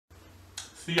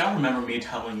So y'all remember me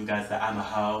telling you guys that I'm a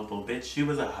hoe? Well, bitch, she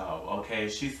was a hoe, okay?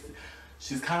 She's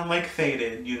kind of like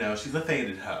faded, you know, she's a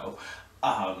faded hoe.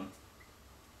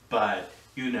 But,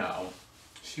 you know,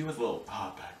 she was a little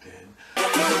hot back then.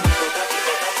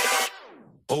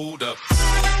 Hold up.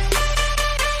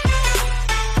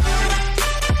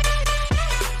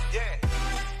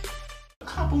 A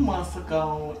couple months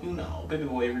ago, you know, baby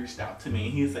boy reached out to me.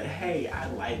 He said, hey, I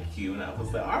like you. And I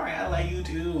was like, alright, I like you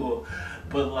too.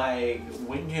 But like,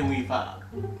 when can we fuck?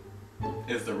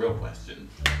 Is the real question.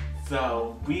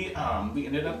 So we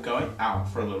ended up going out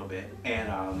for a little bit.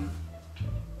 And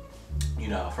you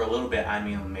know, for a little bit, I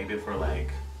mean maybe for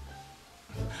like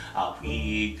a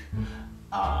week,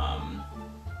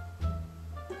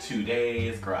 2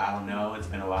 days, girl, I don't know, it's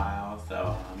been a while.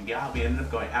 So yeah, we ended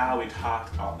up going out, we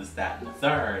talked all this, that, and the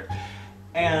third.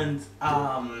 And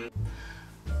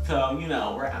so, you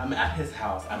know, I'm at his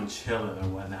house, I'm chilling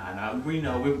and whatnot, and we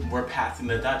know we're passing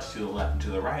the Dutch to the left and to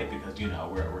the right because, you know,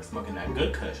 we're smoking that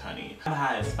good kush, honey. I'm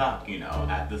high as fuck, you know,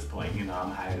 at this point, you know,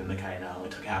 I'm higher than the kite, I only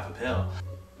took half a pill.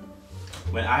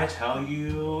 When I tell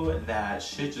you that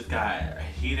shit just got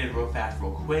heated real fast,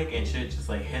 real quick, and shit just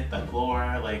like hit the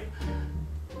floor, like,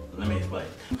 let me explain.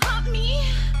 Hump me,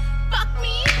 fuck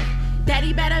me,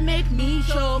 daddy better make me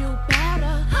show you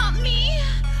better. Hump me,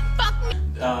 fuck me.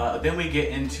 Then we get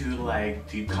into like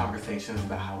deep conversations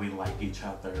about how we like each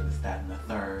other, this, that, and the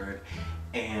third.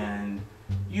 And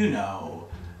you know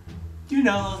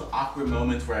those awkward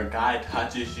moments where a guy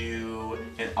touches you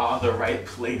in all the right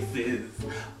places.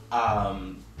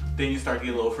 Then you start to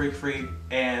get a little freak,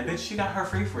 and then she got her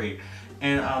freak.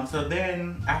 And so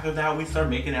then after that we start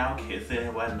making out, kissing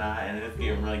and whatnot, and it's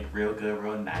getting like real good,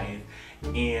 real nice.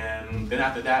 And then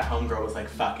after that, homegirl was like,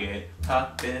 fuck it,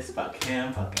 fuck this, fuck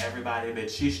him, fuck everybody,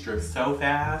 bitch. She stripped so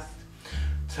fast.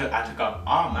 I took off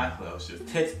all my clothes, just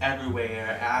tits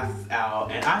everywhere, ass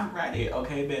out, and I'm ready,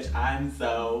 okay, bitch? I'm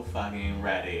so fucking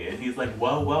ready. And he's like,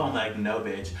 whoa, I'm like, no,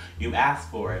 bitch, you asked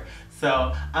for it.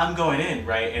 So I'm going in,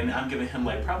 right? And I'm giving him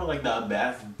like probably like the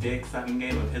best dick sucking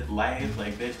game of his life.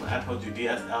 Like, bitch, when I told you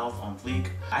DSL's on fleek,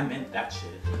 I meant that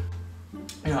shit.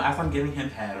 You know, as I'm giving him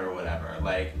head or whatever,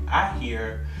 like, I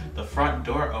hear the front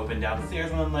door open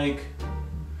downstairs, and I'm like,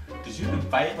 did you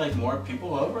invite like more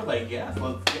people over? Like, yes,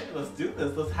 let's do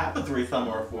this. Let's have a threesome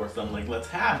or a foursome. Like, let's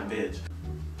have it,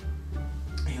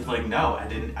 bitch. He's like, no, I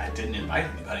didn't invite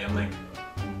anybody. I'm like,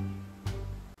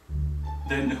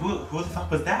 then who the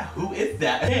fuck was that? Who is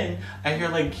that? And then I hear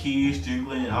like keys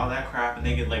jingling and all that crap, and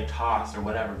they get like tossed or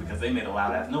whatever because they made a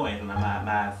loud ass noise, and I'm at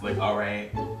my ass like,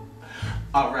 alright,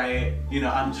 you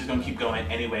know, I'm just gonna keep going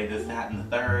anyway, this, that, and the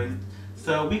third.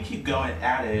 So we keep going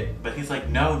at it, but he's like,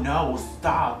 no,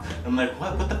 stop. I'm like,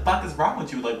 what the fuck is wrong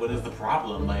with you? Like, what is the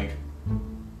problem? Like,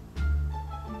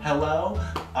 hello?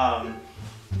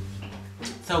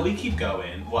 So we keep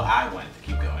going. Well, I wanted to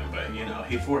keep going, but you know,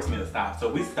 he forced me to stop. So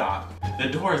we stopped. The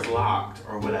door is locked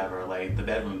or whatever, like the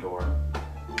bedroom door.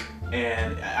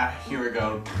 And I hear it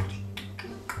go,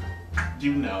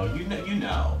 you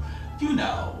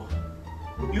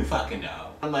fucking know.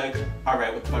 I'm like,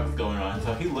 alright, what the fuck is going on?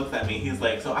 So he looks at me, he's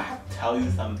like, so I have to tell you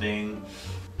something.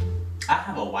 I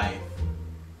have a wife.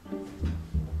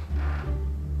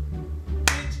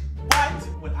 Bitch, what?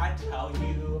 When I tell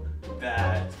you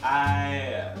that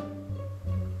I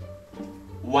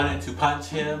wanted to punch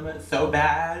him so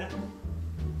bad,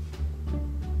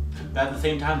 but at the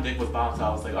same time, dick was bomb, so I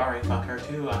was like, alright, fuck her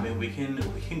too. I mean, we can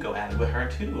go at it with her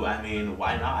too. I mean,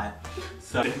 why not?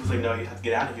 So he was like, no, you have to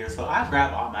get out of here. So I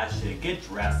grab all my shit, get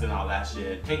dressed and all that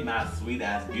shit, take my sweet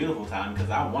ass, beautiful time, because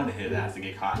I wanted his ass to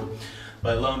get caught.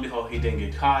 But lo and behold, he didn't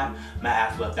get caught. My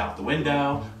ass left out the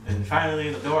window. And finally,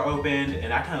 the door opened,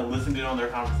 and I kind of listened in on their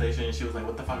conversation. And she was like,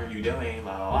 what the fuck are you doing?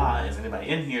 La la la, is anybody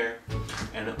in here?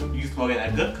 And you smoking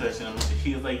that good cushion. And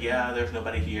he was like, yeah, there's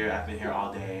nobody here. I've been here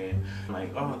all day. I'm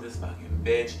like, oh, this fucking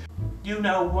bitch. You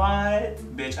know what?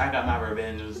 Bitch, I got my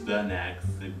revenge the next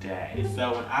day.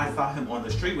 So when I saw him on the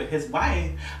street with his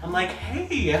wife, I'm like,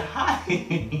 hey,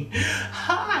 hi,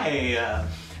 hi.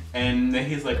 And then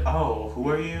he's like, oh, who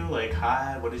are you? Like,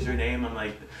 hi, what is your name? I'm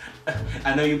like,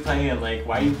 I know you playing, like,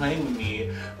 why are you playing with me?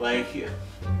 Like,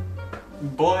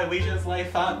 boy, we just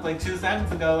like fucked like 2 seconds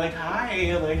ago, like,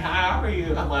 hi, like, how are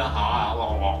you? I'm like, hi.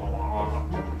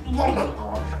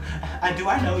 Do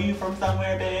I know you from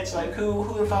somewhere, bitch? Like,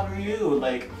 who the fuck are you?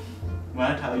 Like, when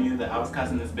I tell you that I was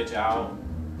cussing this bitch out,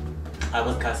 I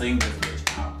was cussing this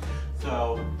bitch out.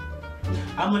 So,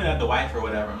 I'm looking at the wife or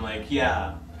whatever, I'm like,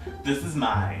 yeah, this is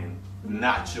mine.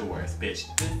 not yours, bitch.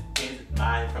 This is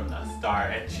mine from the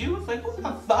start. And she was like, what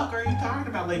the fuck are you talking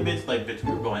about? Like, bitch,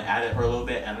 we were going at it for a little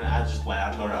bit, and then I just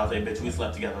laughed. I told her, I was like, bitch, we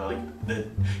slept together like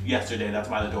yesterday. That's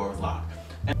why the door was locked.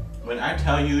 And when I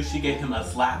tell you she gave him a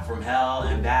slap from hell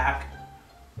and back,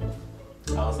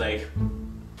 I was like,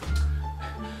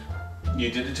 you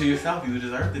did it to yourself. You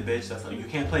deserved it, bitch. That's like, you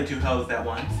can't play two hoes at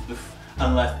once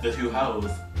unless the two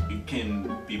hoes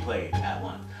can be played at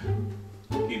once.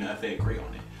 You know, if they agree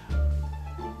on it.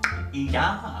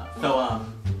 Yeah. So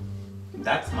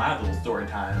that's my little story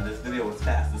time. This video was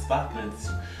fast as fuck, and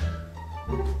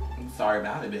I'm sorry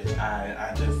about it, bitch.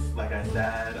 I just, like I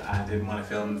said, I didn't want to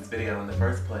film this video in the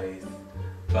first place,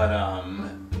 but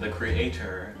the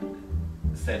creator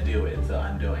said do it, so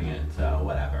I'm doing it, so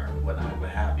whatever, what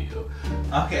have you.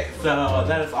 Okay, so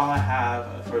that is all I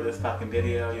have for this fucking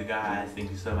video, you guys.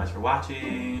 Thank you so much for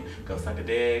watching. Go suck a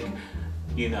dick,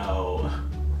 you know,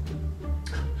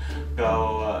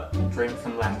 go drink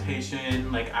some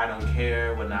lactation, like, I don't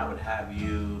care, what have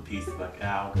you. Peace the fuck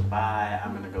out, goodbye.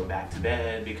 I'm gonna go back to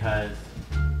bed because,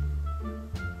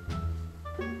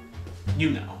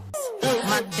 you know.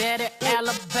 My daddy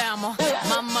Alabama,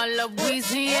 mama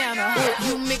Louisiana.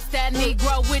 You mix that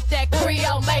Negro with that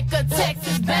Creole, make a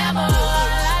Texas Bama.